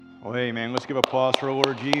Well, amen. Let's give applause for our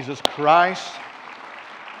Lord Jesus Christ.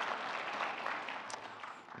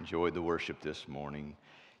 Enjoyed the worship this morning.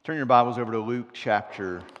 Turn your Bibles over to Luke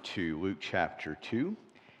chapter 2. Luke chapter 2.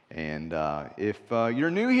 And if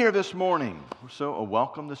you're new here this morning, so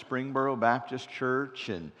welcome to Springboro Baptist Church.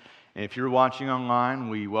 And if you're watching online,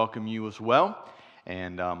 we welcome you as well.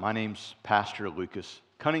 And my name's Pastor Lucas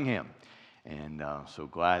Cunningham. And so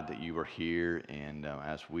glad that you are here. And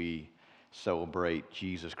as we celebrate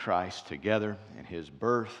Jesus Christ together and His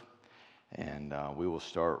birth, and we will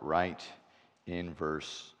start right in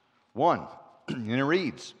verse 1. And it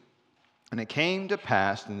reads, "And it came to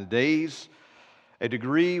pass in the days a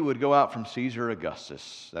decree would go out from Caesar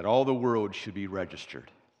Augustus that all the world should be registered."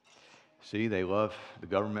 See, the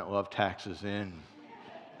government love taxes in.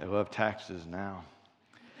 They love taxes now.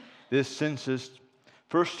 This census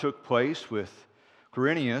first took place with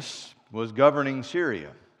Quirinius was governing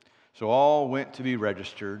Syria. So all went to be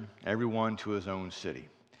registered, everyone to his own city.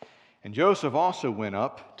 And Joseph also went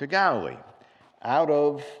up to Galilee, out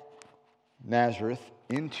of Nazareth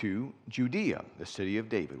into Judea, the city of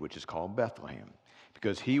David, which is called Bethlehem,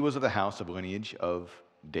 because he was of the house of lineage of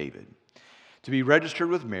David, to be registered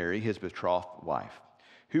with Mary, his betrothed wife,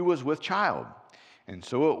 who was with child. And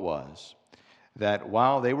so it was that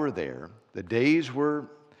while they were there, the days were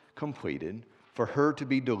completed for her to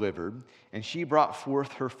be delivered, and she brought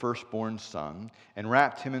forth her firstborn son, and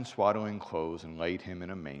wrapped him in swaddling clothes, and laid him in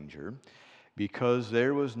a manger, because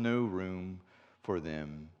there was no room for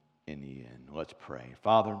them in the inn. Let's pray.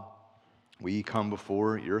 Father, we come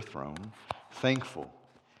before your throne, thankful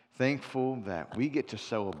that we get to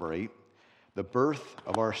celebrate the birth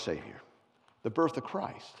of our Savior, the birth of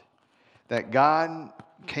Christ, that God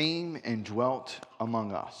came and dwelt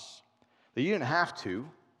among us, that you didn't have to,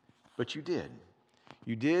 but you did.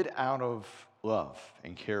 You did out of love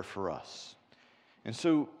and care for us. And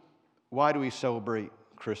so, why do we celebrate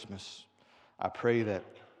Christmas? I pray that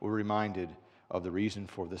we're reminded of the reason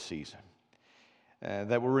for the season,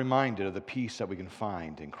 that we're reminded of the peace that we can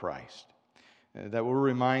find in Christ, that we're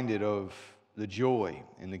reminded of the joy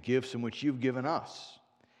and the gifts in which you've given us,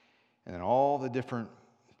 and then all the different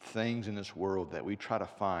things in this world that we try to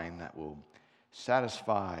find that will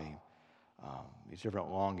satisfy these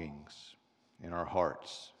different longings in our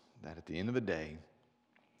hearts, that at the end of the day,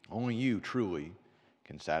 only you truly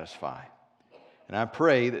can satisfy. And I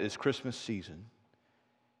pray that this Christmas season,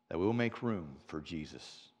 that we'll make room for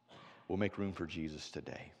Jesus. We'll make room for Jesus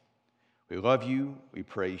today. We love you. We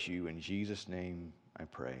praise you. In Jesus' name I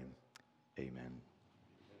pray. Amen.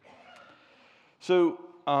 So,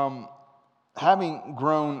 having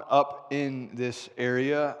grown up in this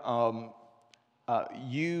area,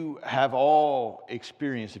 you have all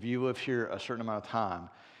experienced, if you live here a certain amount of time,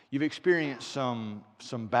 you've experienced some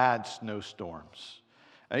bad snowstorms.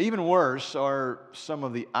 Even worse are some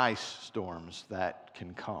of the ice storms that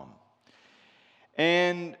can come.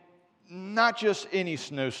 And not just any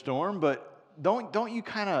snowstorm, but don't you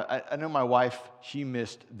kind of, I know my wife, she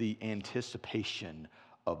missed the anticipation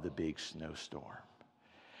of the big snowstorm.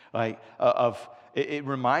 It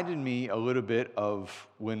reminded me a little bit of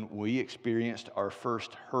when we experienced our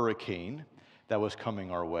first hurricane that was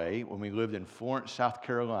coming our way when we lived in Florence, South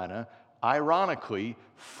Carolina. Ironically,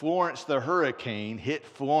 Florence the hurricane hit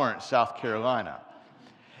Florence, South Carolina.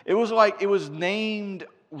 It was like it was named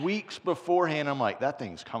weeks beforehand. I'm like, that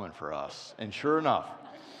thing's coming for us. And sure enough,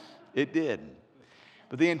 it did.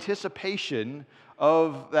 But the anticipation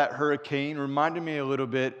of that hurricane reminded me a little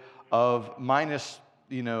bit of minus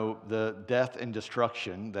the death and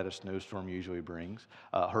destruction that a snowstorm usually brings,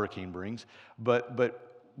 hurricane brings. But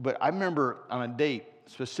I remember on a date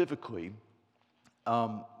specifically,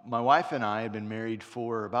 my wife and I had been married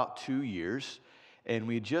for about 2 years, and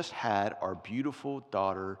we just had our beautiful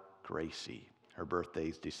daughter, Gracie. Her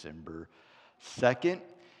birthday's December 2nd,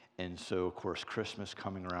 and so, of course, Christmas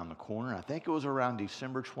coming around the corner. I think it was around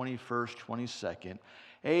December 21st, 22nd,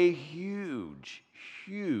 a huge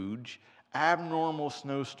abnormal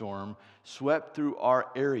snowstorm swept through our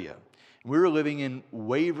area. We were living in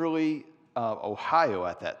Waverly, Ohio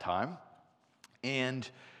at that time, and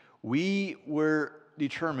we were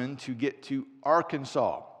determined to get to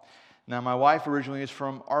Arkansas. Now, my wife originally is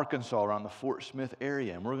from Arkansas, around the Fort Smith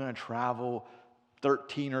area, and we're going to travel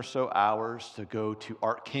 13 or so hours to go to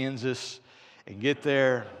Arkansas and get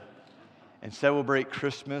there and celebrate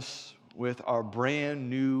Christmas with our brand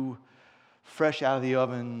new, fresh out of the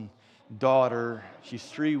oven daughter. She's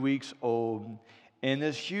 3 weeks old, and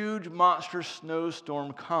this huge monster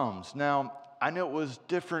snowstorm comes. Now, I know it was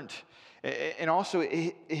different, and also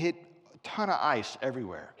it hit a ton of ice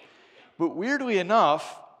everywhere. But weirdly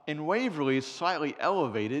enough, in Waverly, it's slightly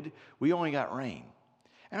elevated. We only got rain.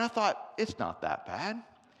 And I thought, it's not that bad.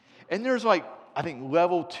 And there's like, I think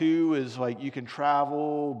level 2 is like you can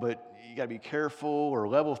travel, but you got to be careful. Or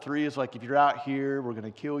level 3 is like, if you're out here, we're going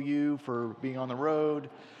to kill you for being on the road.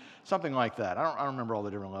 Something like that. I don't remember all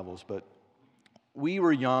the different levels, but we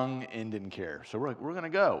were young and didn't care. So we're like, we're going to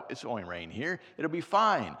go. It's only rain here. It'll be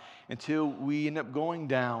fine. Until we end up going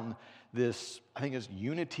down this, I think it's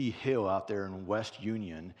Unity Hill out there in West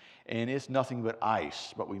Union, and it's nothing but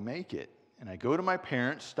ice, but we make it. And I go to my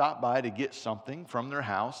parents, stop by to get something from their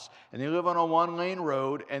house, and they live on a 1-lane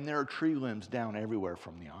road, and there are tree limbs down everywhere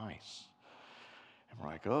from the ice. And we're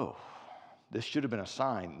like, oh, this should have been a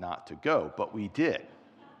sign not to go, but we did.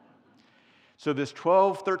 So this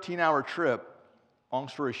 12, 13-hour trip, long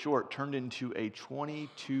story short, turned into a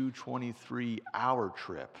 22, 23-hour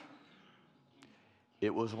trip.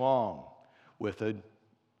 It was long with a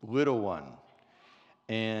little one.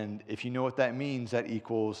 And if you know what that means, that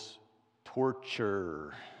equals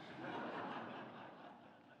torture.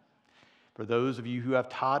 For those of you who have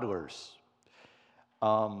toddlers,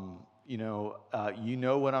 you know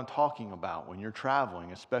what I'm talking about when you're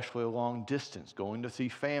traveling, especially a long distance, going to see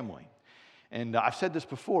family. And I've said this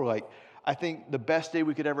before, like, I think the best day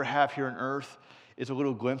we could ever have here on earth is a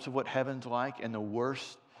little glimpse of what heaven's like, and the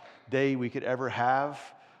worst day we could ever have,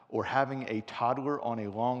 or having a toddler on a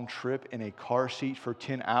long trip in a car seat for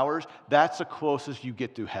 10 hours, that's the closest you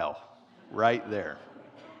get to hell, right there.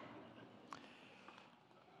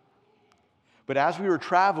 But as we were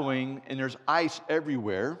traveling, and there's ice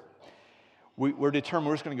everywhere, we're determined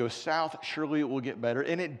we're just going to go south. Surely it will get better.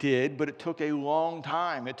 And it did, but it took a long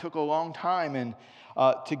time. It took a long time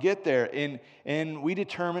to get there. And we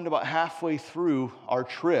determined about halfway through our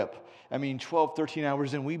trip, 12, 13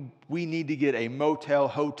 hours in, we need to get a motel,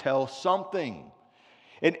 hotel, something.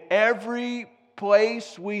 And every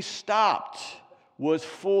place we stopped was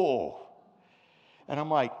full. And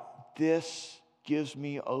I'm like, this gives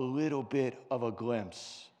me a little bit of a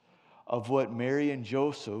glimpse of what Mary and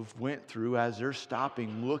Joseph went through as they're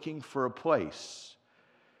stopping, looking for a place,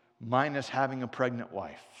 minus having a pregnant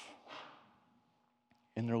wife.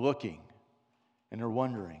 And they're looking, and they're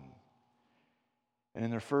wondering. And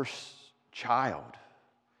in their first child,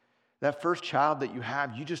 that first child that you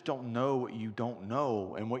have, you just don't know what you don't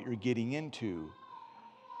know and what you're getting into.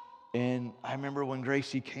 And I remember when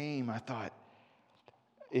Gracie came, I thought,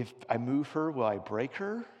 if I move her, will I break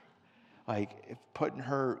her? Like, if putting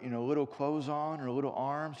her, little clothes on, her little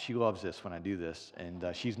arms. She loves this when I do this, and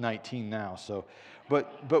she's 19 now. So,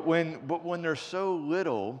 but when they're so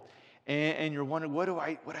little, and you're wondering, what do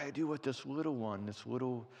I do with this little one, this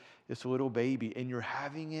little baby, and you're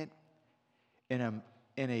having it in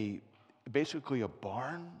a basically a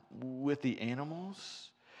barn with the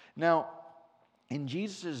animals. Now, in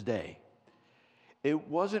Jesus' day, it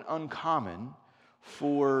wasn't uncommon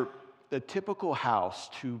for the typical house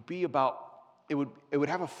to be about, it would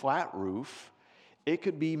have a flat roof. It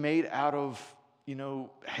could be made out of,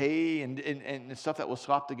 hay and stuff that was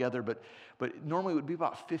slopped together, but normally it would be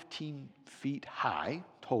about 15 feet high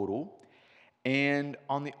total. And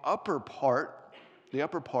on the upper part,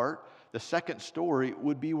 the second story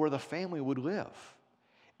would be where the family would live.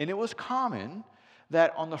 And it was common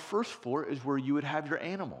that on the first floor is where you would have your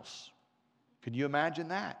animals. Could you imagine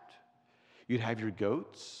that? You'd have your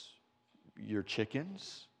goats, your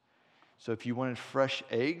chickens. So if you wanted fresh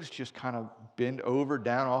eggs, just kind of bend over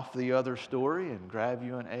down off the other story and grab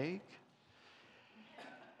you an egg.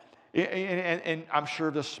 And I'm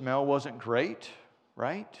sure the smell wasn't great,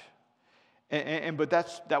 right? But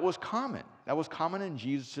that was common. That was common in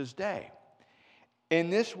Jesus' day.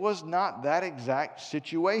 And this was not that exact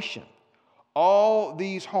situation. All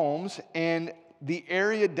these homes and the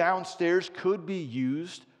area downstairs could be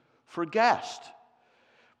used for guests.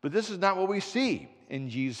 But this is not what we see in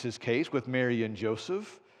Jesus' case with Mary and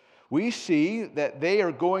Joseph. We see that they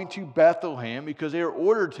are going to Bethlehem because they are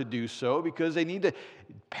ordered to do so, because they need to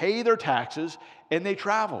pay their taxes, and they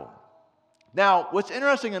travel. Now, what's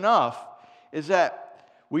interesting enough is that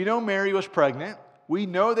we know Mary was pregnant. We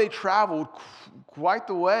know they traveled quite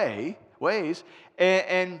the ways.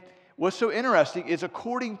 And what's so interesting is,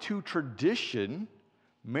 according to tradition,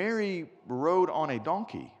 Mary rode on a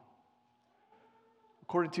donkey.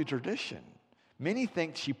 According to tradition. Many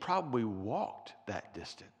think she probably walked that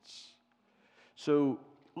distance. So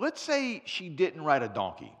let's say she didn't ride a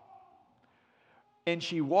donkey, and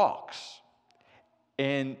she walks.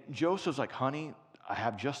 And Joseph's like, honey, I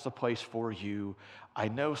have just the place for you. I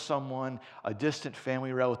know someone, a distant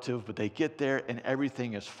family relative, but they get there and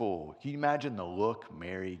everything is full. Can you imagine the look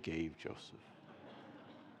Mary gave Joseph?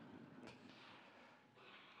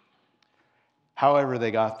 However they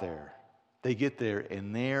got there, they get there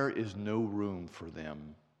and there is no room for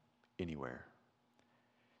them anywhere.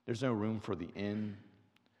 There's no room for the inn.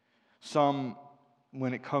 Some,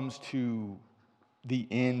 when it comes to the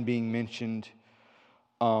inn being mentioned,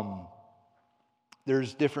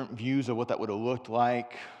 there's different views of what that would have looked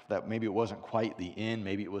like, that maybe it wasn't quite the inn,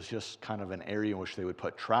 maybe it was just kind of an area in which they would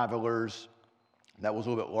put travelers. That was a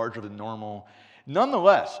little bit larger than normal.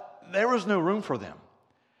 Nonetheless, there was no room for them.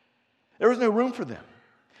 There was no room for them.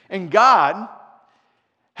 And God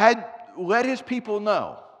had let his people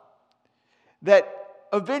know that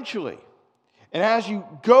eventually, and as you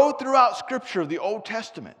go throughout Scripture, the Old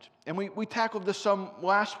Testament, and we tackled this some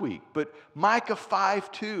last week, but Micah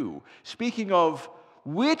 5:2, speaking of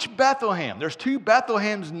which Bethlehem, there's two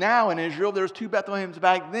Bethlehems now in Israel, there's two Bethlehems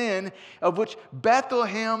back then, of which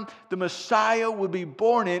Bethlehem the Messiah would be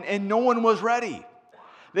born in, and no one was ready.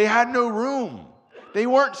 They had no room. They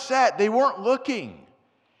weren't set. They weren't looking.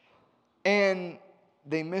 And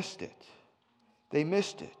they missed it. They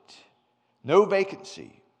missed it. No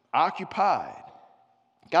vacancy. Occupied.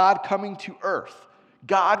 God coming to earth.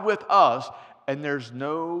 God with us. And there's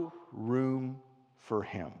no room for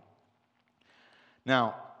him.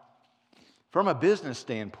 Now, from a business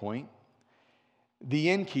standpoint,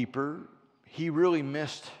 the innkeeper, he really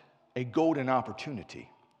missed a golden opportunity.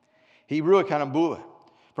 He really kind of blew it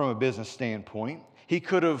from a business standpoint. He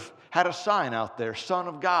could have had a sign out there, Son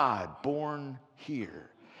of God, born here.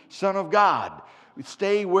 Son of God,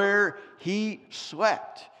 stay where he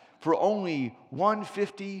slept for only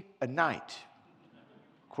 $150 a night.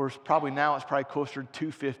 Of course, probably now it's probably closer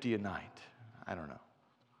to $250 a night. I don't know.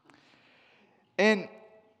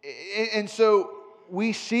 And so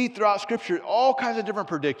we see throughout Scripture all kinds of different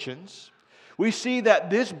predictions. We see that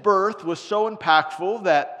this birth was so impactful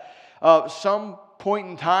that some point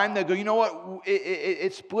in time they go, you know what,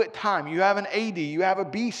 it's split time. You have an AD, you have a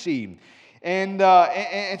BC. And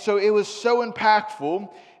so it was so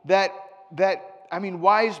impactful that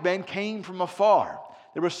wise men came from afar.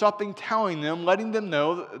 There was something telling them, letting them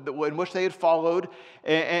know in which they had followed,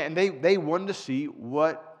 and they wanted to see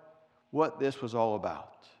what this was all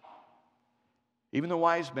about. Even the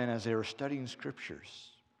wise men, as they were studying Scriptures,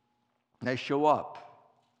 they show up.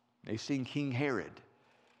 They see King Herod.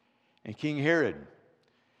 And King Herod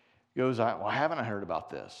goes, well, haven't I heard about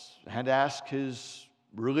this? I had to ask his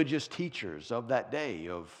religious teachers of that day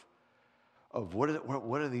of what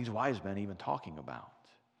are these wise men even talking about?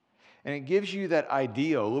 And it gives you that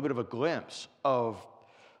idea, a little bit of a glimpse of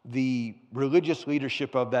the religious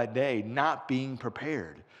leadership of that day not being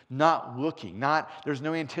prepared, not looking, there's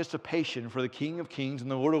no anticipation for the King of Kings and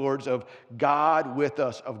the Lord of Lords, of God with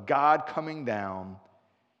us, of God coming down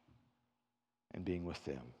and being with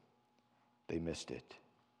them. They missed it.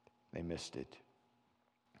 They missed it.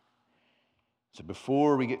 So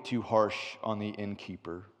before we get too harsh on the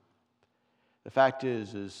innkeeper, the fact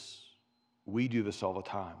is we do this all the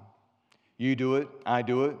time. You do it, I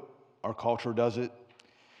do it, our culture does it.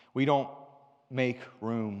 We don't make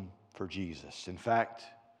room for Jesus. In fact,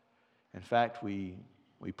 we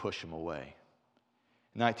push him away.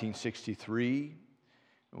 In 1963,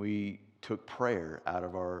 we took prayer out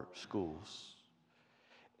of our schools.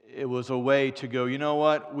 It was a way to go, you know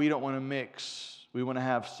what? We don't want to mix. We want to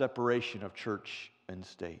have separation of church and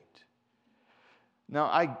state. Now,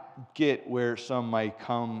 I get where some might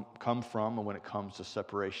come from when it comes to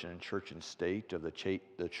separation in church and state, of the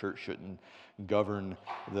church shouldn't govern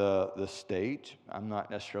the state. I'm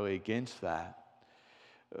not necessarily against that.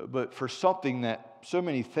 But for something that so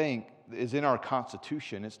many think is in our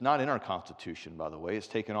Constitution, it's not in our Constitution, by the way. It's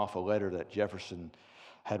taken off a letter that Jefferson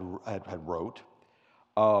had wrote.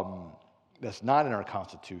 That's not in our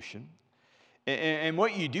Constitution. And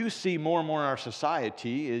what you do see more and more in our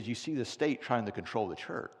society is you see the state trying to control the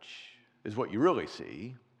church, is what you really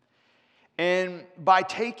see. And by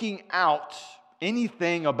taking out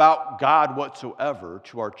anything about God whatsoever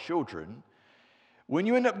to our children, when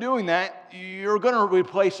you end up doing that, you're going to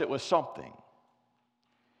replace it with something.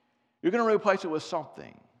 You're going to replace it with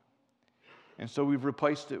something. And so we've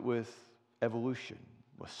replaced it with evolution,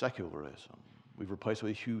 with secularism. We've replaced it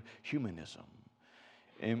with humanism.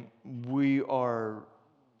 And we are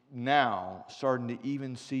now starting to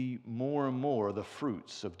even see more and more the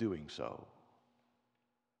fruits of doing so.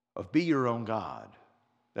 Of be your own God.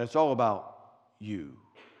 That's all about you.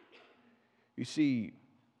 You see,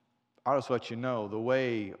 I'll just let you know, the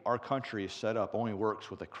way our country is set up only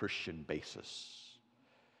works with a Christian basis.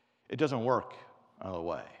 It doesn't work another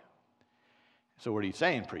way. So what are you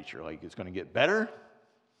saying, preacher? Like it's going to get better?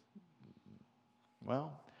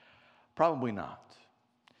 Well, probably not.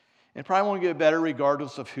 And probably won't get better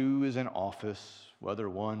regardless of who is in office, whether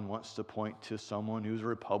one wants to point to someone who's a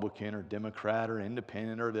Republican or Democrat or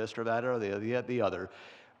independent or this or that or the other.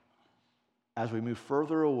 As we move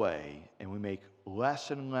further away and we make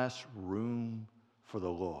less and less room for the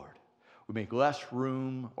Lord, we make less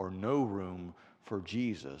room or no room for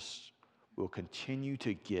Jesus, we'll continue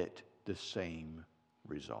to get the same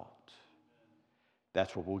result.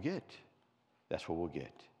 That's what we'll get. That's what we'll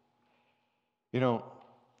get. You know,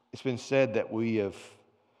 it's been said that we've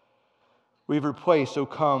replaced, "O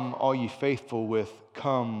come, all ye faithful," with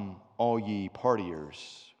 "Come, all ye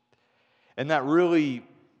partiers." And that really,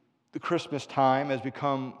 the Christmas time has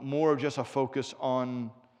become more of just a focus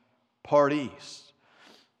on parties.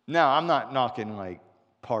 Now, I'm not knocking like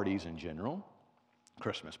parties in general,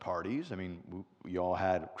 Christmas parties. I mean, we all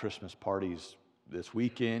had Christmas parties this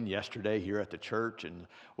weekend, yesterday here at the church, and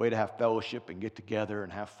way to have fellowship and get together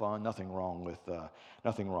and have fun. Nothing wrong with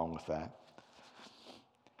that.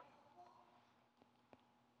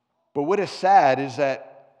 But what is sad is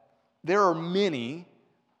that there are many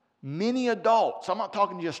adults, I'm not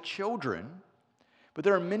talking just children, but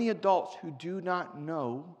there are many adults who do not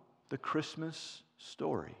know the Christmas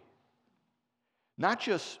story. Not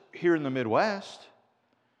just here in the Midwest,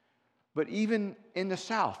 but even in the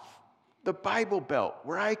South, the Bible Belt,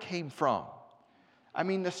 where I came from. I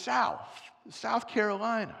mean, the South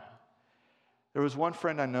Carolina. There was one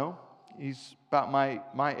friend I know, he's about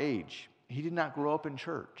my age. He did not grow up in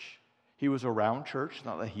church. He was around church,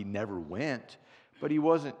 not that he never went, but he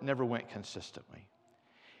never went consistently.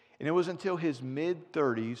 And it was until his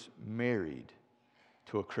mid-30s, married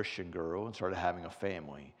to a Christian girl and started having a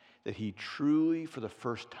family, that he truly, for the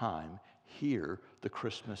first time, hear the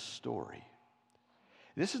Christmas story.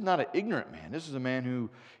 This is not an ignorant man. This is a man who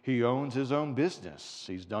he owns his own business.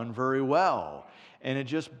 He's done very well. And it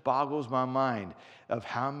just boggles my mind of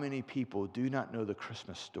how many people do not know the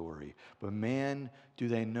Christmas story. But man, do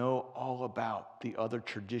they know all about the other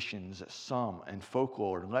traditions that some and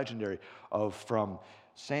folklore and legendary of from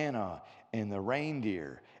Santa and the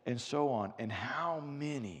reindeer and so on. And how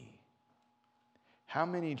many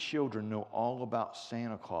children know all about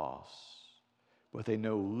Santa Claus, but they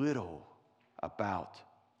know little about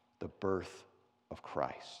the birth of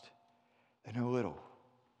Christ. They know little.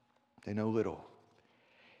 They know little.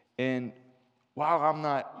 And while I'm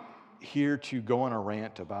not here to go on a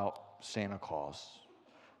rant about Santa Claus,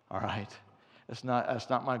 all right, that's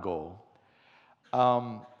not my goal.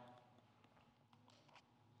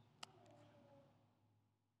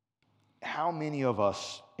 How many of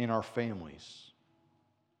us in our families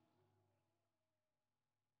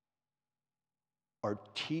are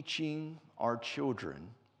teaching our children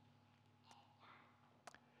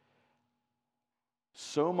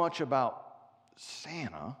so much about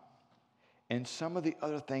Santa and some of the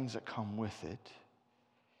other things that come with it,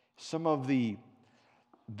 some of the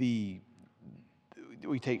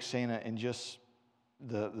we take Santa and just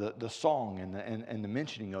the song and the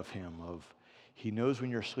mentioning of him, of he knows when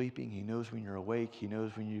you're sleeping, he knows when you're awake, he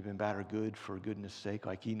knows when you've been bad or good for goodness sake,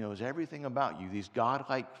 like he knows everything about you, these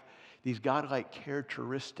godlike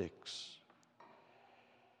characteristics.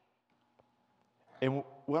 And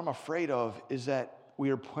what I'm afraid of is that we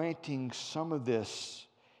are planting some of this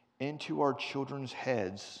into our children's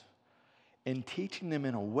heads and teaching them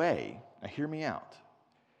in a way, now hear me out,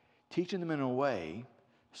 teaching them in a way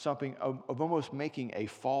something of almost making a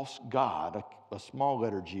false God, a small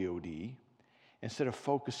letter G-O-D, instead of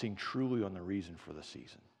focusing truly on the reason for the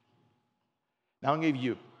season. Now I'll give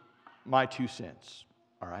you my 2 cents,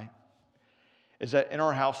 all right? Is that in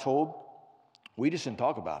our household, we just didn't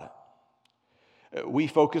talk about it. We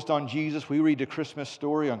focused on Jesus. We read the Christmas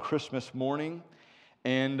story on Christmas morning.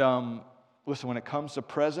 And listen, when it comes to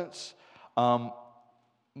presents,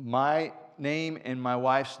 my name and my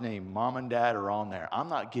wife's name, Mom and Dad, are on there. I'm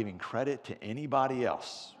not giving credit to anybody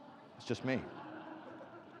else. It's just me.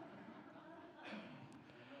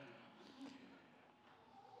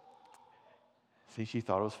 See, she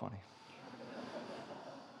thought it was funny.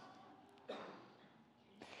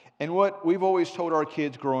 And what we've always told our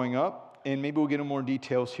kids growing up, and maybe we'll get into more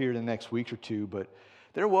details here in the next week or two, but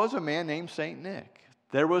there was a man named St. Nick.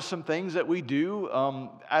 There was some things that we do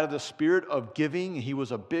out of the spirit of giving. He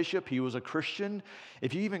was a bishop. He was a Christian.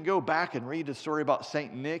 If you even go back and read the story about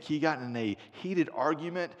St. Nick, he got in a heated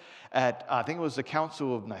argument at, I think it was the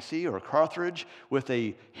Council of Nicaea or Carthage, with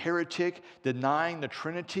a heretic denying the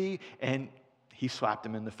Trinity, and he slapped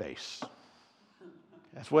him in the face.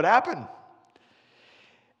 That's what happened.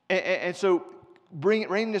 And so,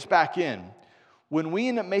 bringing this back in, when we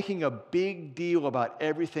end up making a big deal about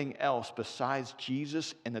everything else besides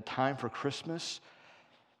Jesus and the time for Christmas,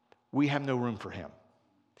 we have no room for him.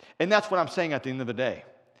 And that's what I'm saying at the end of the day.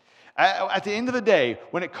 At the end of the day,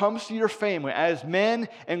 when it comes to your family, as men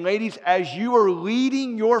and ladies, as you are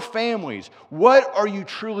leading your families, what are you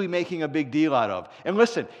truly making a big deal out of? And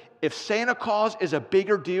listen, if Santa Claus is a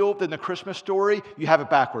bigger deal than the Christmas story, you have it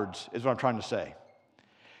backwards, is what I'm trying to say.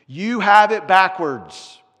 You have it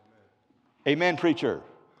backwards. Amen, preacher.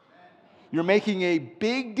 You're making a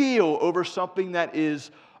big deal over something that is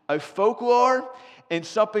a folklore and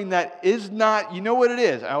something that is not, you know what it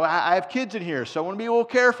is. I have kids in here, so I want to be a little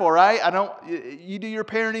careful, right? You do your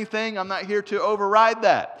parenting thing. I'm not here to override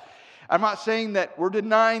that. I'm not saying that we're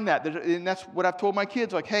denying that. And that's what I've told my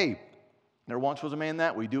kids, like, hey, there once was a man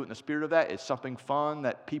that. We do it in the spirit of that. It's something fun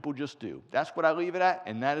that people just do. That's what I leave it at,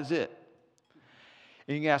 and that is it.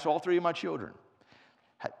 And you can ask all three of my children,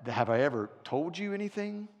 have I ever told you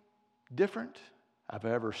anything different? Have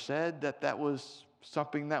I ever said that was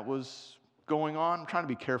something that was going on? I'm trying to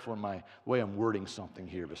be careful in my way I'm wording something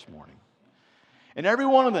here this morning. And every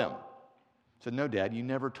one of them said, no, Dad, you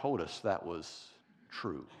never told us that was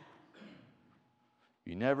true.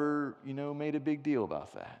 You never, made a big deal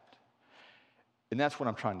about that. And that's what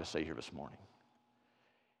I'm trying to say here this morning.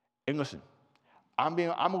 And listen, I'm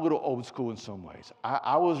a little old school in some ways.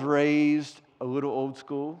 I was raised a little old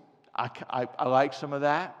school. I like some of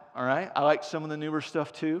that, all right? I like some of the newer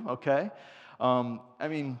stuff too, okay?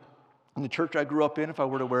 In the church I grew up in, if I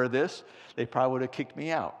were to wear this, they probably would have kicked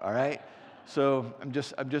me out, all right? So I'm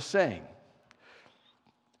just saying.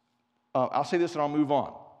 I'll say this and I'll move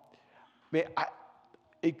on.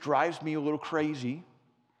 It drives me a little crazy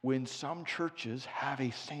when some churches have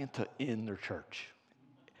a Santa in their church.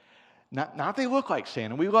 Not they look like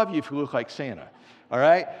Santa. We love you if you look like Santa, all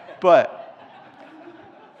right? But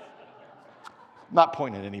I'm not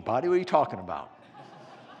pointing at anybody. What are you talking about?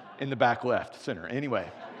 In the back left, center.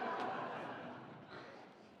 Anyway.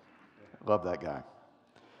 Love that guy.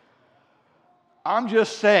 I'm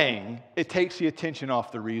just saying it takes the attention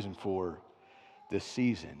off the reason for this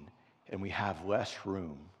season, and we have less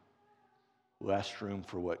room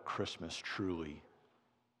for what Christmas truly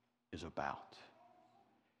is about.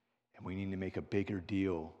 And we need to make a bigger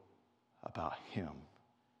deal about him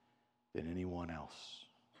than anyone else.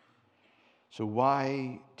 So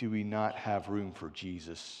why do we not have room for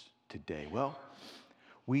Jesus today? Well,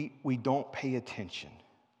 we don't pay attention.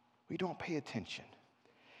 We don't pay attention.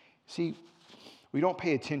 See, we don't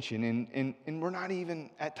pay attention, and we're not even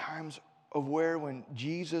at times aware when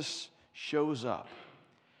Jesus shows up.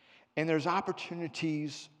 And there's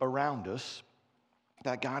opportunities around us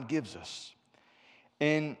that God gives us.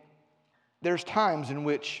 And there's times in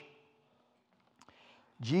which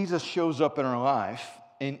Jesus shows up in our life,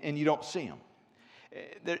 and you don't see him.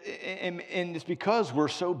 And it's because we're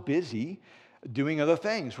so busy doing other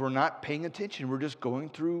things. We're not paying attention. We're just going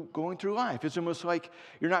through life. It's almost like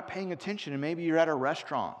you're not paying attention, and maybe you're at a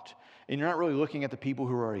restaurant and you're not really looking at the people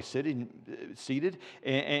who are already seated,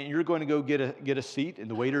 and you're going to go get a seat, and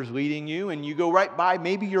the waiter's leading you, and you go right by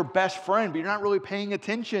maybe your best friend, but you're not really paying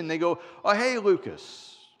attention. They go, oh, hey,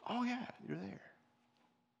 Lucas. Oh, yeah, you're there.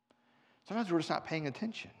 Sometimes we're just not paying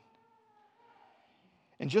attention.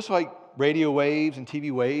 And just like radio waves and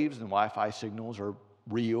TV waves and Wi-Fi signals are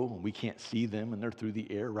real, and we can't see them, and they're through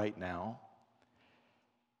the air right now.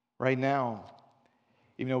 Right now,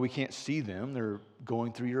 even though we can't see them, they're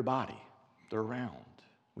going through your body. They're around.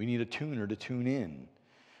 We need a tuner to tune in.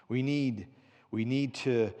 We need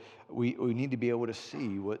to be able to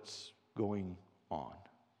see what's going on.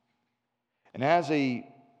 And as a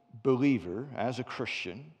believer, as a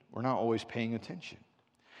Christian, we're not always paying attention.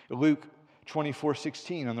 Luke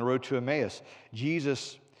 24:16, on the road to Emmaus,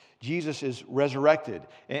 Jesus is resurrected,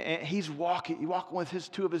 and he's walking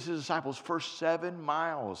with two of his disciples for 7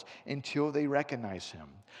 miles until they recognize him.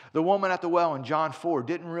 The woman at the well in John 4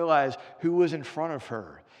 didn't realize who was in front of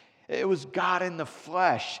her. It was God in the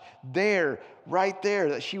flesh, right there,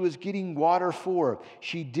 that she was getting water for.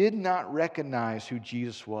 She did not recognize who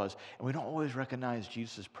Jesus was, and we don't always recognize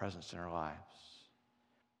Jesus' presence in our lives.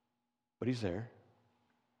 But he's there.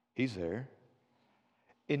 He's there.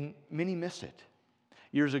 And many miss it.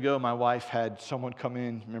 Years ago, my wife had someone come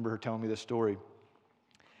in, remember her telling me this story,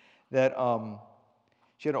 that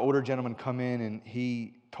she had an older gentleman come in and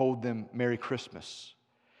he told them Merry Christmas.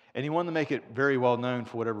 And he wanted to make it very well known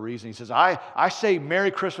for whatever reason. He says, I say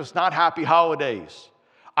Merry Christmas, not Happy Holidays.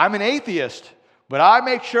 I'm an atheist, but I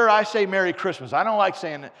make sure I say Merry Christmas. I don't like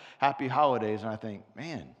saying Happy Holidays. And I think,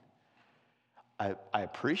 man, I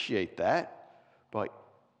appreciate that, but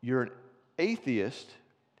you're an atheist,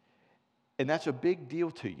 and that's a big deal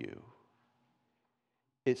to you.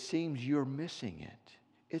 It seems you're missing it.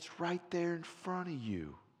 It's right there in front of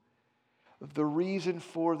you. the reason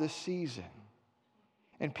for the season.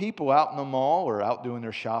 And people out in the mall or out doing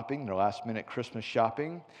their shopping, their last minute Christmas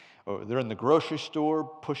shopping, or they're in the grocery store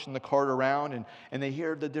pushing the cart around and they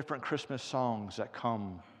hear the different Christmas songs that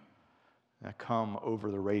come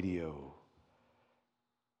over the radio.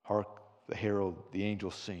 Hark the herald, the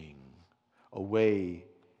angels sing, away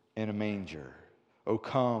in a manger. O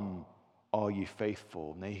come, all ye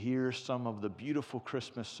faithful. And they hear some of the beautiful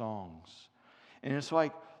Christmas songs. And it's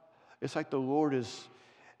like the Lord is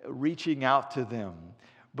reaching out to them,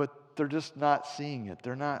 but they're just not seeing it.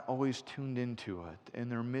 They're not always tuned into it,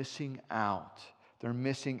 and they're missing out. They're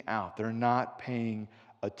missing out. They're not paying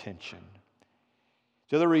attention.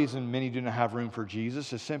 The other reason many do not have room for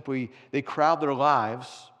Jesus is simply they crowd their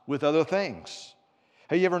lives with other things.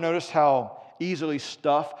 Have you ever noticed how easily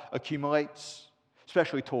stuff accumulates?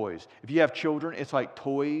 Especially toys. If you have children, it's like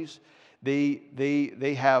toys.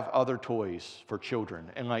 They have other toys for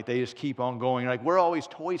children, and like they just keep on going. Like, where all these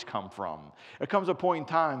toys come from? There comes a point in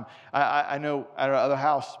time. I know at our other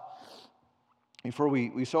house, before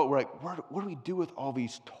we saw it, we're like, what do we do with all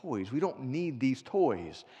these toys? We don't need these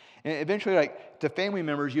toys. And eventually, like to family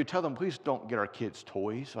members, you tell them, please don't get our kids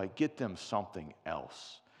toys. Like, get them something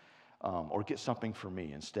else, or get something for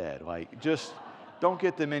me instead. Like, just don't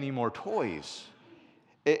get them any more toys.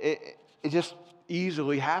 It just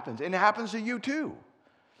easily happens. And it happens to you too.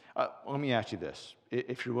 Let me ask you this.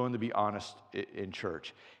 If you're willing to be honest in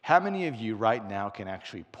church, how many of you right now can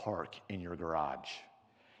actually park in your garage?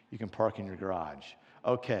 You can park in your garage.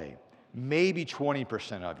 Okay, maybe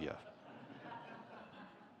 20% of you.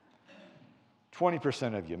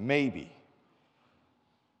 20% of you, maybe.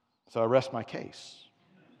 So I rest my case.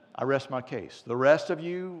 The rest of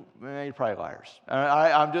you, you're probably liars.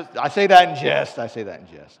 I say that in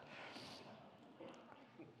jest.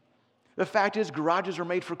 The fact is, garages are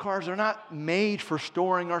made for cars. They're not made for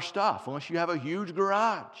storing our stuff unless you have a huge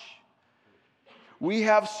garage. We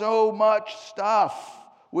have so much stuff.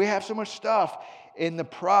 And the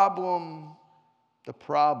problem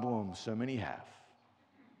so many have,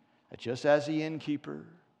 that just as the innkeeper,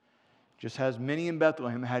 just as many in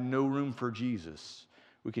Bethlehem had no room for Jesus,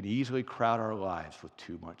 we could easily crowd our lives with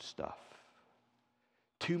too much stuff.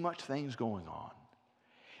 Too much things going on.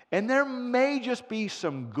 And there may just be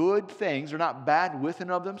some good things. They're not bad with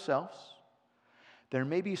and of themselves. There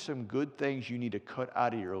may be some good things you need to cut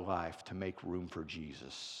out of your life to make room for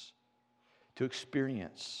Jesus. To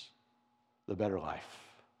experience the better life.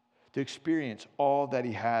 To experience all that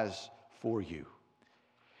He has for you.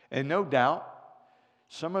 And no doubt,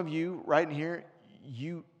 some of you right in here,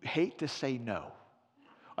 you hate to say no.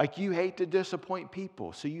 Like, you hate to disappoint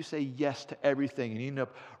people, so you say yes to everything and you end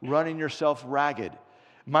up running yourself ragged.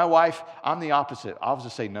 My wife, I'm the opposite. I'll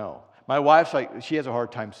just say no. My wife's like, she has a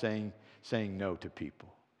hard time saying no to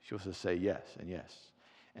people. She'll just say yes and yes.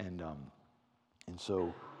 And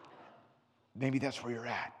so maybe that's where you're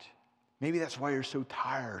at. Maybe that's why you're so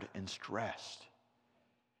tired and stressed.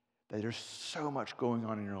 That there's so much going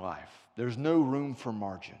on in your life. There's no room for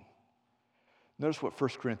margin. Notice what 1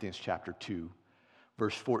 Corinthians chapter 2,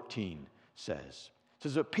 verse 14 says. It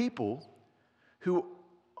says that people who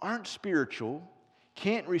aren't spiritual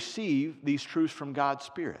can't receive these truths from God's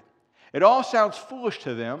Spirit. It all sounds foolish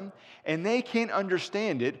to them, and they can't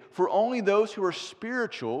understand it, for only those who are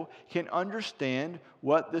spiritual can understand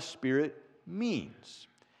what the Spirit means.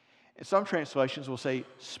 And some translations will say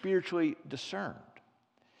spiritually discerned.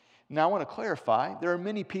 Now, I want to clarify, there are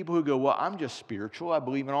many people who go, well, I'm just spiritual. I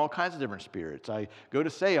believe in all kinds of different spirits. I go to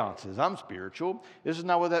seances. I'm spiritual. This is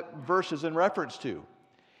not what that verse is in reference to.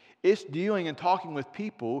 It's dealing and talking with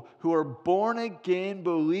people who are born-again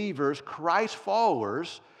believers, Christ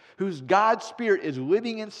followers, whose God's Spirit is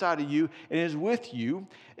living inside of you and is with you.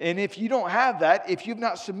 And if you don't have that, if you've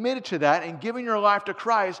not submitted to that and given your life to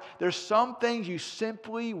Christ, there's some things you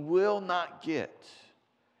simply will not get.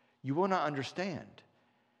 You will not understand.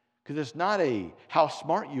 Because it's not a how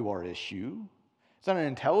smart you are issue. It's not an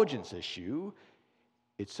intelligence issue.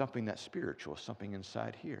 It's something that's spiritual, something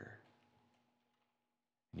inside here.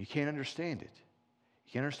 And you can't understand it.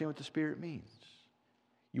 You can't understand what the Spirit means.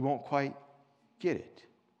 You won't quite get it.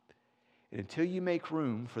 And until you make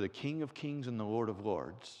room for the King of Kings and the Lord of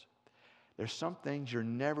Lords, there's some things you're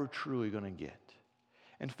never truly going to get.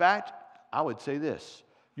 In fact, I would say this.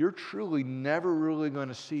 You're truly never really going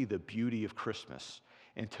to see the beauty of Christmas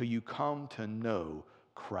until you come to know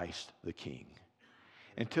Christ the King.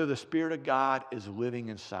 Until the Spirit of God is living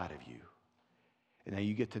inside of you. And now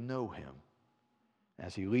you get to know Him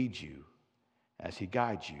as He leads you, as He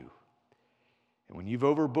guides you. And when you've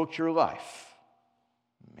overbooked your life,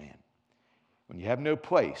 man, when you have no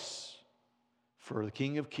place for the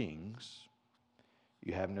King of Kings,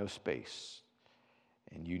 you have no space,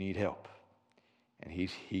 and you need help. And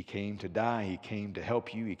he came to die. He came to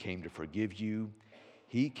help you. He came to forgive you.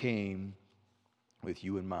 He came with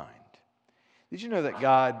you in mind. Did you know that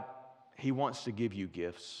God, He wants to give you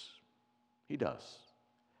gifts? He does.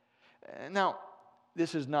 Now,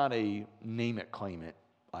 this is not a name it, claim it,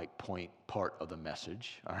 like part of the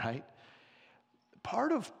message, all right?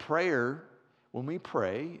 Part of prayer, when we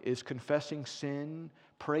pray, is confessing sin,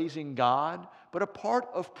 praising God, but a part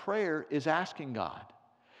of prayer is asking God.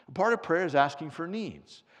 A part of prayer is asking for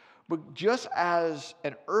needs. But just as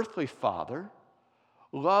an earthly father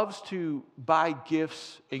loves to buy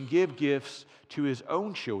gifts and give gifts to his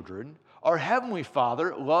own children, our Heavenly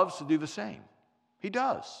Father loves to do the same. He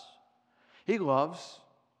does. He loves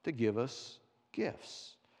to give us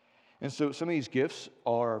gifts. And so some of these gifts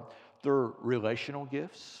they're relational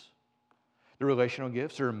gifts. They're relational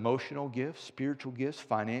gifts, they're emotional gifts, spiritual gifts,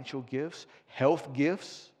 financial gifts, health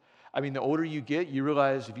gifts. I mean, the older you get, you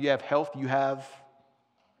realize if you have health, you have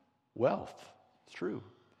wealth. It's true.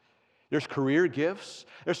 There's career gifts.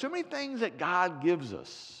 There's so many things that God gives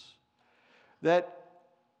us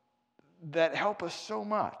that help us so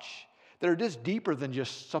much, that are just deeper than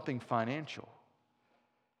just something financial.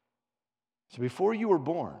 So before you were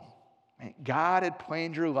born, God had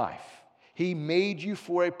planned your life. He made you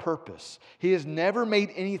for a purpose. He has never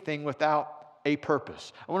made anything without a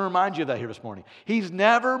purpose. I want to remind you of that here this morning. He's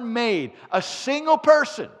never made a single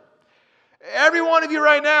person, every one of you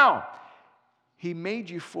right now, He made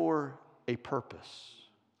you for a purpose.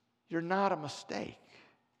 You're not a mistake.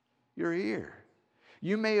 You're here.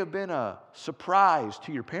 You may have been a surprise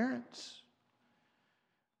to your parents,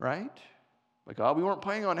 right? Like, oh, we weren't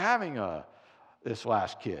planning on having this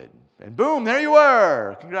last kid. And boom, there you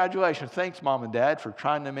were. Congratulations. Thanks, Mom and Dad, for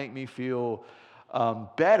trying to make me feel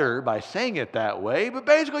better by saying it that way. But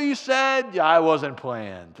basically you said, yeah, I wasn't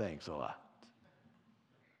planned. Thanks a lot.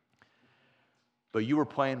 But you were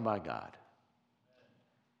planned by God.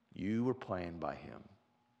 You were planned by Him.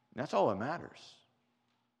 And that's all that matters.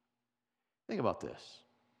 Think about this.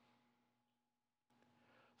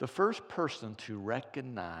 The first person to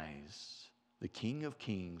recognize the King of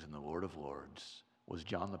Kings and the Lord of Lords was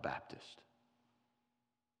John the Baptist.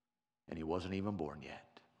 And he wasn't even born yet.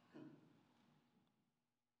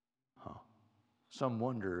 Some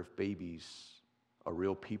wonder if babies are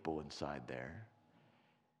real people inside there.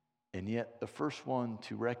 And yet the first one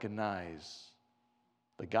to recognize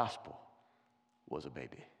the gospel was a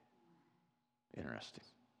baby. Interesting.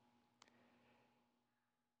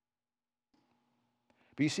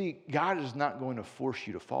 But you see, God is not going to force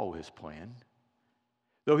you to follow His plan.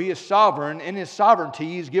 Though He is sovereign, in His sovereignty,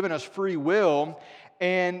 He's given us free will,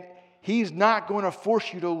 and He's not going to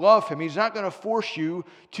force you to love Him. He's not going to force you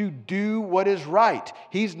to do what is right.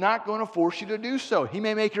 He's not going to force you to do so. He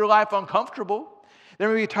may make your life uncomfortable. There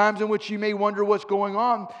may be times in which you may wonder what's going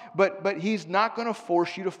on, but He's not going to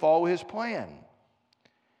force you to follow His plan.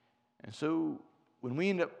 And so when we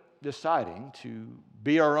end up deciding to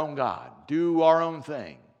be our own God, do our own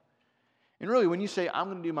thing, and really when you say, I'm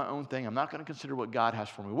going to do my own thing, I'm not going to consider what God has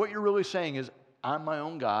for me, what you're really saying is, I'm my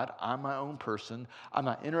own God, I'm my own person, I'm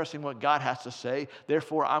not interested in what God has to say,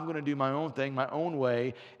 therefore I'm going to do my own thing, my own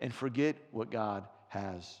way, and forget what God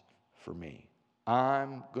has for me.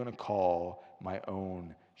 I'm going to call my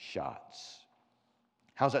own shots.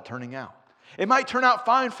 How's that turning out? It might turn out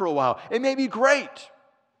fine for a while. It may be great.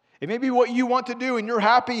 It may be what you want to do, and you're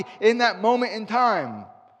happy in that moment in time.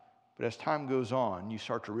 But as time goes on, you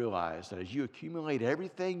start to realize that as you accumulate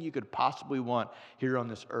everything you could possibly want here on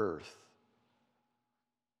this earth,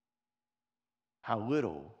 how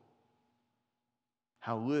little,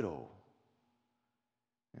 and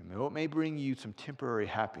though it may bring you some temporary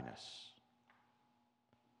happiness,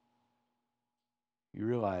 you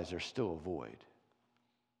realize there's still a void.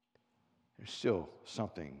 There's still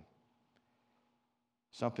something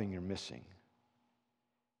you're missing.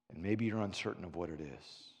 And maybe you're uncertain of what it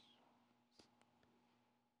is.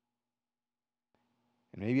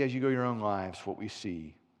 And maybe as you go your own lives, what we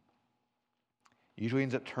see usually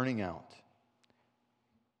ends up turning out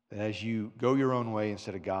that as you go your own way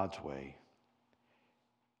instead of God's way,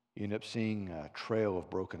 you end up seeing a trail of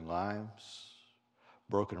broken lives,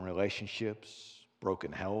 broken relationships,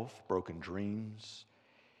 broken health, broken dreams,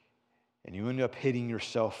 and you end up hitting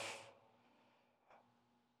yourself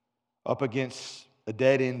up against a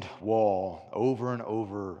dead-end wall over and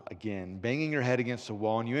over again, banging your head against the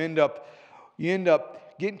wall, and you end up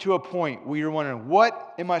getting to a point where you're wondering,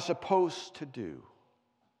 what am I supposed to do?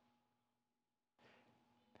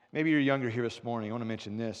 Maybe you're younger here this morning. I want to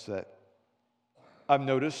mention this, that I've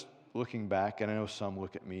noticed looking back, and I know some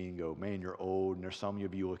look at me and go, man, you're old. And there's some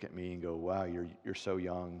of you look at me and go, wow, you're so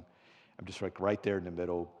young. I'm just like right there in the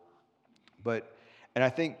middle. And I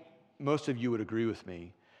think most of you would agree with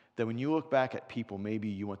me that when you look back at people maybe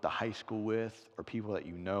you went to high school with or people that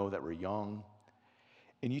you know that were young,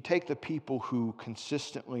 and you take the people who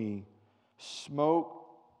consistently smoke,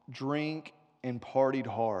 drink, and partied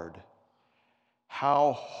hard,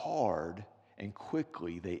 how hard and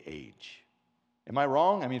quickly they age. Am I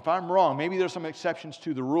wrong? I mean, if I'm wrong, maybe there's some exceptions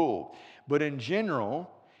to the rule. But in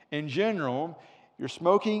general, you're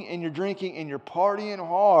smoking and you're drinking and you're partying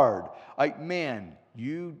hard. Like, man,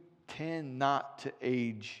 you tend not to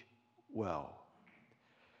age well.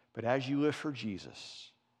 But as you live for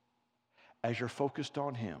Jesus, as you're focused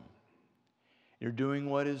on Him, you're doing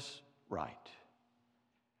what is right.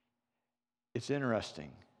 It's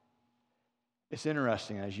interesting. It's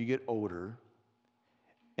interesting as you get older,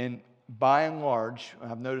 and by and large,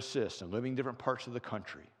 I've noticed this in living in different parts of the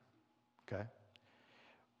country, okay?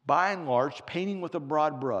 By and large, painting with a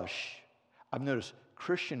broad brush, I've noticed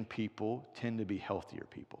Christian people tend to be healthier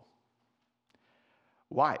people.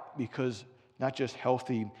 Why? Because not just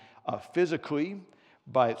healthy physically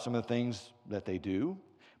by some of the things that they do,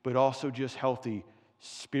 but also just healthy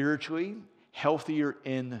spiritually, healthier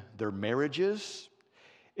in their marriages.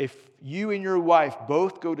 If you and your wife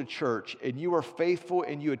both go to church and you are faithful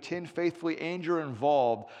and you attend faithfully and you're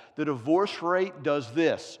involved, the divorce rate does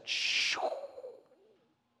this.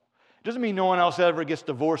 It doesn't mean no one else ever gets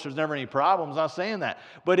divorced. There's never any problems. I'm not saying that.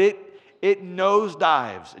 But it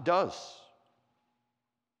nosedives. It does.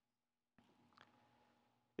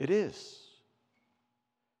 It is.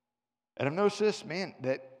 And I've noticed this, man,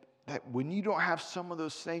 that when you don't have some of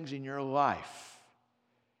those things in your life,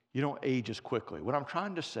 you don't age as quickly. What I'm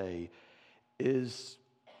trying to say is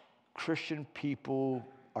Christian people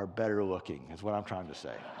are better looking, is what I'm trying to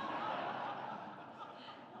say.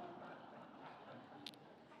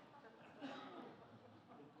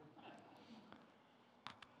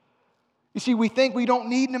 You see, we think we don't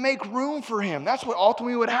need to make room for Him. That's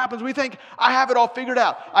what happens. We think, I have it all figured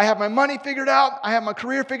out. I have my money figured out. I have my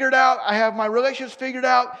career figured out. I have my relationships figured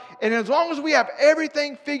out. And as long as we have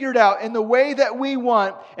everything figured out in the way that we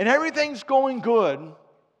want and everything's going good,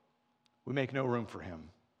 we make no room for Him.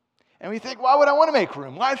 And we think, why would I want to make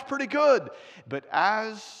room? Life's pretty good. But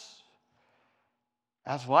as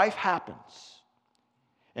life happens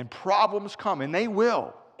and problems come, and they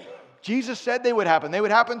will, Jesus said they would happen. They would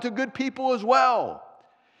happen to good people as well.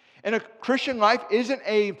 And a Christian life isn't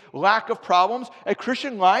a lack of problems. A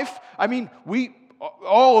Christian life, I mean, we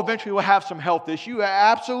all eventually will have some health issue.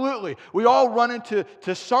 Absolutely. We all run into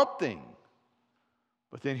something.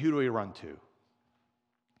 But then who do we run to? And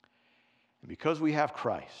because we have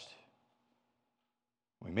Christ,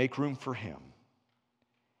 we make room for Him.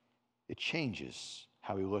 It changes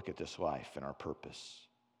how we look at this life and our purpose.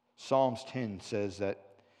 Psalms 10 says that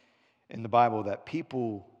in the Bible that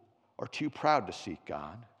people are too proud to seek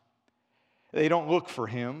God. They don't look for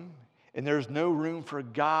Him, and there's no room for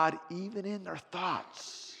God even in their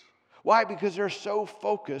thoughts. Why? Because they're so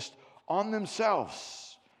focused on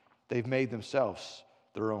themselves. They've made themselves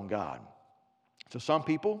their own God. So some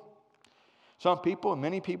people, and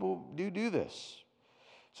many people do this.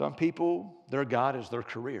 Some people, their God is their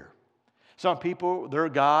career. Some people, their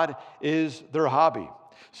God is their hobby.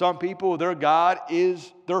 Some people, their God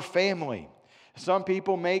is their family. Some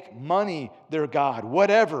people make money their God.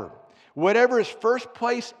 Whatever is first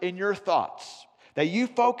place in your thoughts that you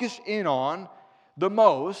focus in on the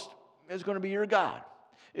most is going to be your God.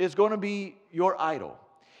 It's going to be your idol.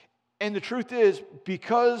 And the truth is,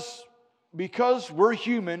 because we're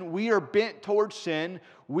human, we are bent towards sin,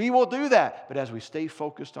 we will do that. But as we stay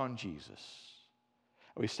focused on Jesus,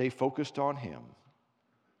 we stay focused on Him,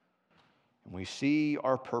 and we see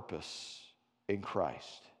our purpose in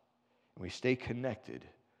Christ, and we stay connected,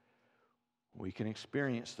 we can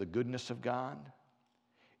experience the goodness of God,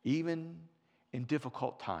 even in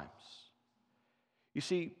difficult times. You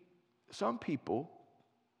see, some people,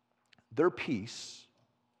 their peace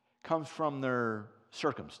comes from their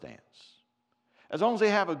circumstance. As long as they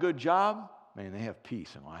have a good job, man, they have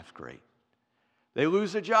peace and life's great. They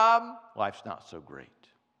lose a job, life's not so great.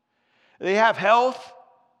 They have health,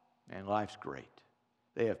 and life's great.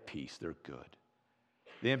 They have peace. They're good.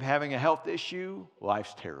 Them having a health issue,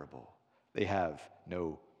 life's terrible. They have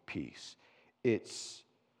no peace. It's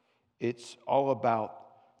all about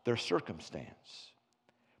their circumstance.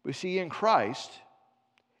 We see in Christ,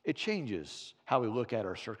 it changes how we look at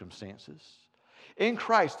our circumstances. In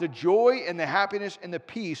Christ, the joy and the happiness and the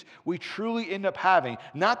peace we truly end up having,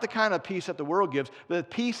 not the kind of peace that the world gives, but the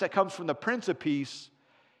peace that comes from the Prince of Peace,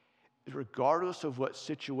 is regardless of what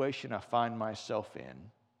situation I find myself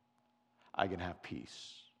in, I can have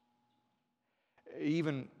peace.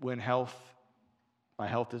 Even when my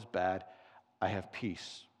health is bad, I have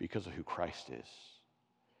peace because of who Christ is.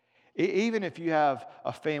 Even if you have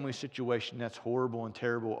a family situation that's horrible and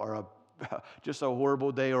terrible, or just a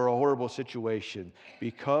horrible day or a horrible situation,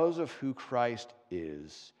 because of who Christ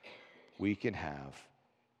is, we can have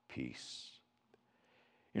peace.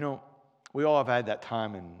 You know, we all have had that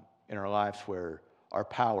time in our lives where our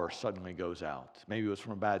power suddenly goes out. Maybe it was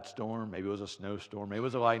from a bad storm, maybe it was a snowstorm, maybe it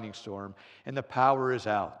was a lightning storm, and the power is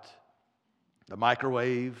out. The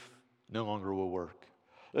microwave no longer will work.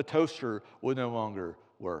 The toaster will no longer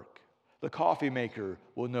work. The coffee maker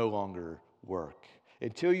will no longer work.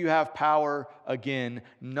 Until you have power again,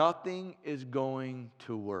 nothing is going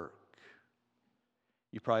to work.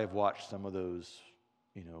 You probably have watched some of those,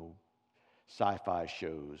 sci-fi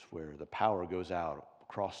shows where the power goes out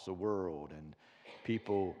across the world and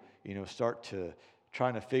people, start to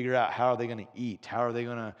trying to figure out how are they going to eat, how are they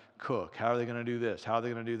going to cook, how are they going to do this, how are they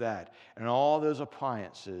going to do that. And all those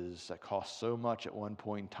appliances that cost so much at one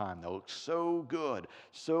point in time, that look so good,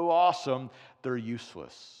 so awesome, they're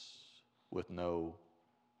useless with no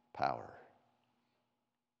power.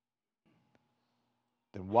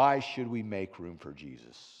 Then why should we make room for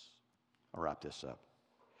Jesus? I'll wrap this up.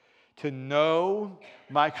 To know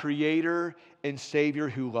my Creator and Savior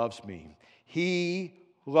who loves me. He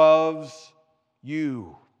loves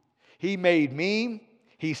you. He made me.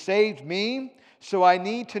 He saved me. So I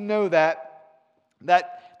need to know that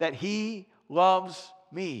He loves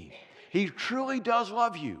me. He truly does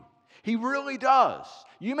love you. He really does.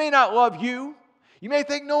 You may not love you. You may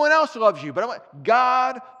think no one else loves you, but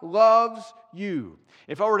God loves you.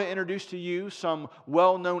 If I were to introduce to you some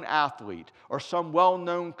well-known athlete or some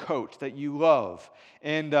well-known coach that you love,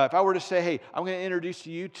 and if I were to say, hey, I'm going to introduce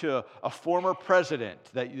you to a former president,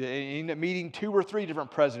 that you end up meeting 2 or 3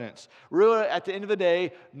 different presidents, really at the end of the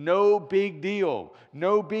day, no big deal,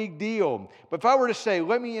 no big deal. But if I were to say,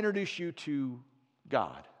 let me introduce you to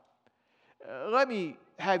God, let me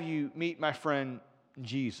have you meet my friend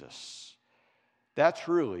Jesus, that's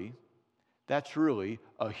really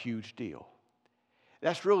a huge deal.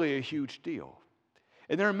 That's really a huge deal.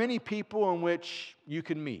 And there are many people in which you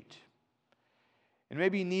can meet. And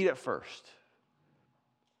maybe you need at first.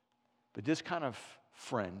 But this kind of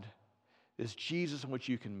friend is Jesus in which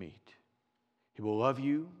you can meet. He will love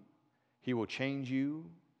you. He will change you.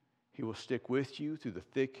 He will stick with you through the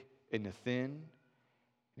thick and the thin. And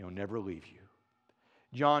He'll never leave you.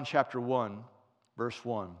 John chapter 1, verse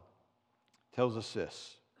 1 tells us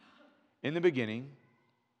this. In the beginning,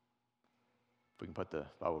 if we can put the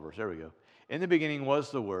Bible verse, there we go. In the beginning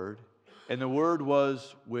was the Word, and the Word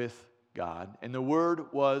was with God, and the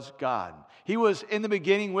Word was God. He was in the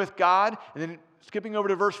beginning with God, and then skipping over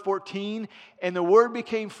to verse 14, and the Word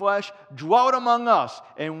became flesh, dwelt among us,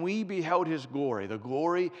 and we beheld His glory, the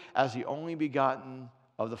glory as the only begotten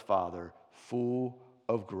of the Father, full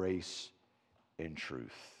of grace and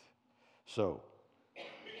truth. So,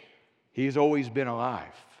 He's always been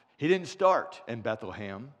alive. He didn't start in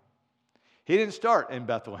Bethlehem. He didn't start in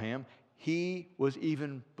Bethlehem. He was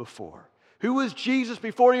even before. Who was Jesus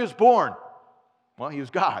before He was born? Well, He was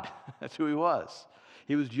God. That's who He was.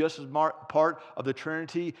 He was just as part of the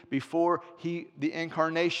Trinity before the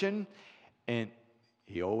incarnation, and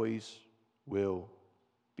He always will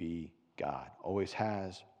be God. Always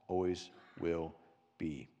has, always will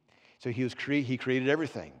be. So He created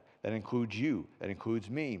everything. That includes you. That includes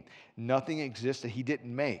me. Nothing exists that He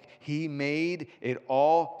didn't make. He made it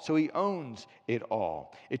all, so He owns it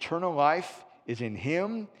all. Eternal life is in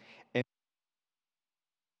Him. And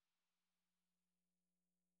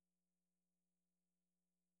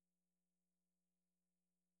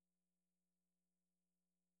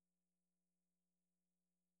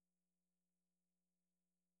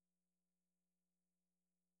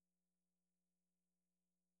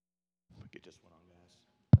get this one on, guys.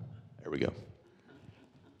 There we go.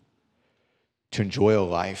 To enjoy a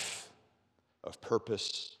life of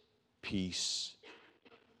purpose, peace,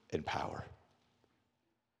 and power.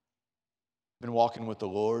 I've been walking with the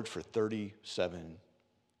Lord for 37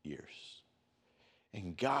 years.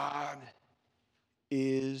 And God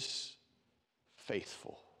is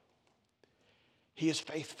faithful. He is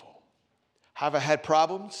faithful. Have I had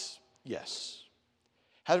problems? Yes.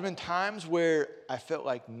 Have there been times where I felt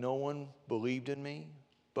like no one believed in me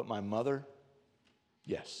but my mother?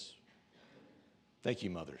 Yes. Thank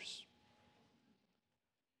you, mothers.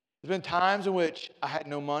 There's been times in which I had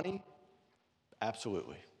no money?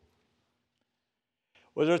 Absolutely.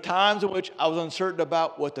 Was there times in which I was uncertain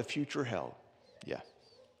about what the future held? Yeah.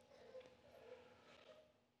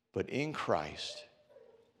 But in Christ,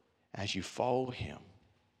 as you follow him,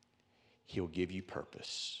 he'll give you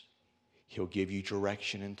purpose. He'll give you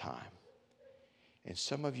direction and time. And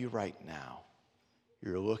some of you right now,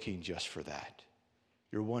 you're looking just for that.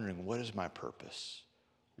 You're wondering, what is my purpose?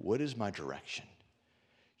 What is my direction?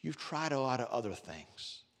 You've tried a lot of other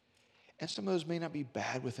things. And some of those may not be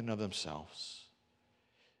bad within of themselves.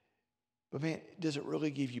 But man, does it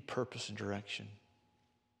really give you purpose and direction?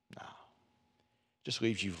 No. Just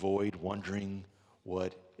leaves you void, wondering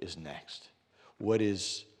what is next. What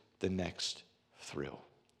is the next thrill?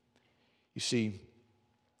 You see,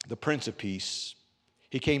 the Prince of Peace,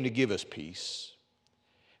 he came to give us peace.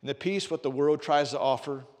 And the peace what the world tries to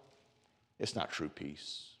offer, it's not true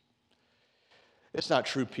peace. It's not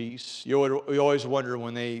true peace. You always wonder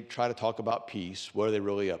when they try to talk about peace, what are they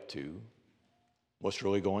really up to? What's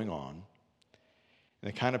really going on?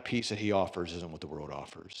 And the kind of peace that he offers isn't what the world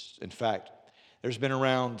offers. In fact, there's been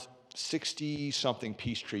around 60-something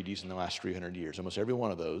peace treaties in the last 300 years. Almost every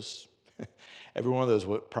one of those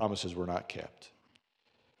promises were not kept.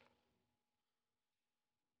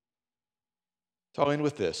 So I'll end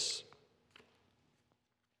with this.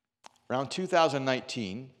 Around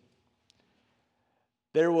 2019,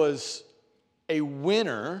 there was a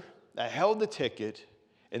winner that held the ticket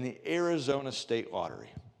in the Arizona State Lottery.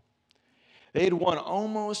 They had won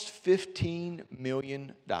almost $15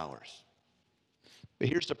 million. But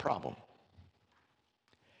here's the problem.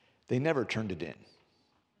 They never turned it in.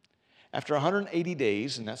 After 180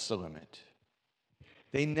 days, and that's the limit,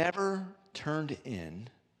 they never turned in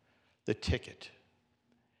the ticket.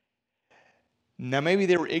 Now, maybe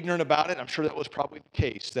they were ignorant about it. I'm sure that was probably the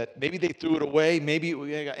case, that maybe they threw it away. Maybe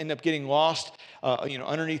it ended up getting lost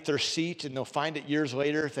underneath their seat, and they'll find it years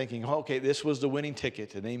later thinking, oh, okay, this was the winning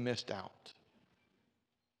ticket, and they missed out.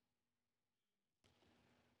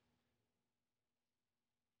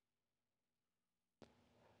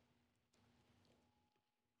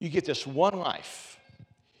 You get this one life.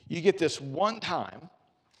 You get this one time,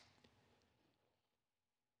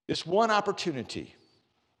 this one opportunity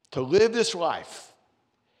to live this life.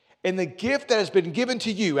 And the gift that has been given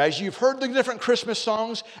to you, as you've heard the different Christmas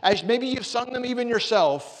songs, as maybe you've sung them even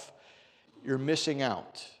yourself, you're missing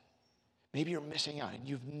out. Maybe you're missing out and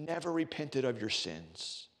you've never repented of your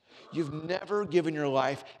sins. You've never given your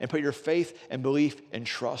life and put your faith and belief and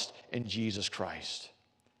trust in Jesus Christ.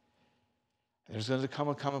 There's going to come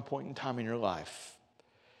a point in time in your life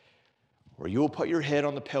where you will put your head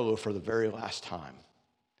on the pillow for the very last time.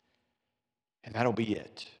 And that'll be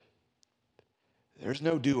it. There's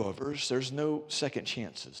no do-overs. There's no second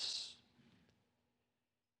chances.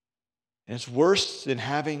 And it's worse than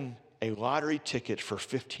having a lottery ticket for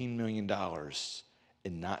 $15 million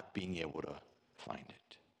and not being able to find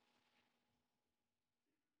it.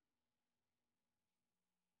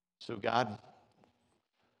 So God,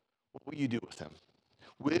 what will you do with them?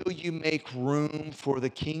 Will you make room for the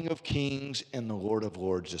King of Kings and the Lord of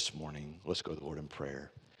Lords this morning? Let's go to the Lord in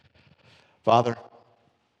prayer. Father,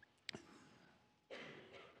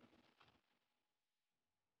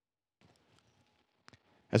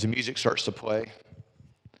 as the music starts to play,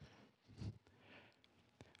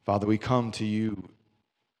 Father, we come to you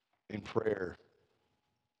in prayer,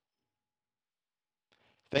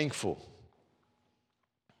 thankful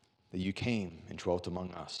that you came and dwelt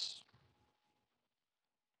among us.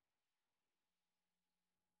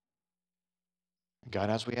 God,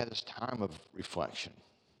 as we had this time of reflection,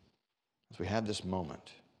 as we had this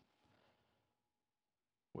moment,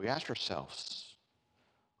 we asked ourselves,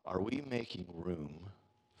 are we making room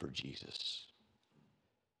for Jesus?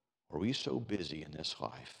 Are we so busy in this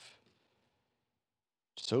life,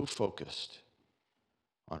 so focused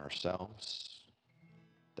on ourselves,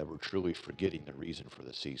 that we're truly forgetting the reason for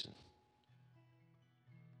the season?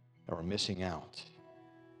 That we're missing out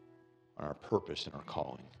on our purpose and our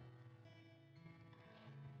calling?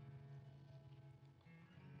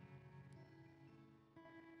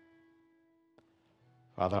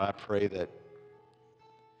 Father, I pray that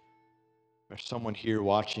there's someone here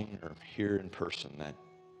watching or here in person that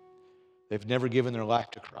they've never given their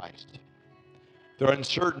life to Christ. They're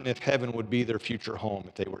uncertain if heaven would be their future home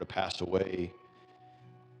if they were to pass away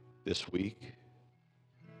this week.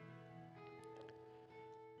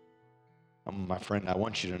 My friend, I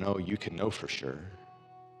want you to know, you can know for sure,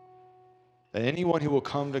 that anyone who will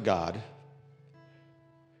come to God,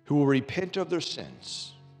 who will repent of their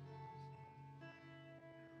sins,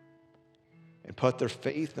 and put their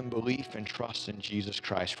faith and belief and trust in Jesus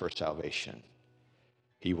Christ for salvation,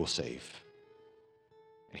 he will save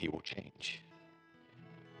and he will change.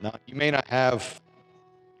 Now, you may not have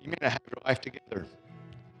your life together,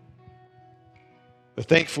 But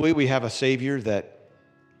thankfully, we have a Savior that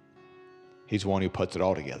He's one who puts it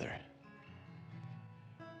all together.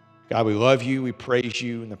 God, we love you. We praise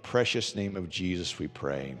you. In the precious name of Jesus, we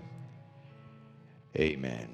pray. Amen.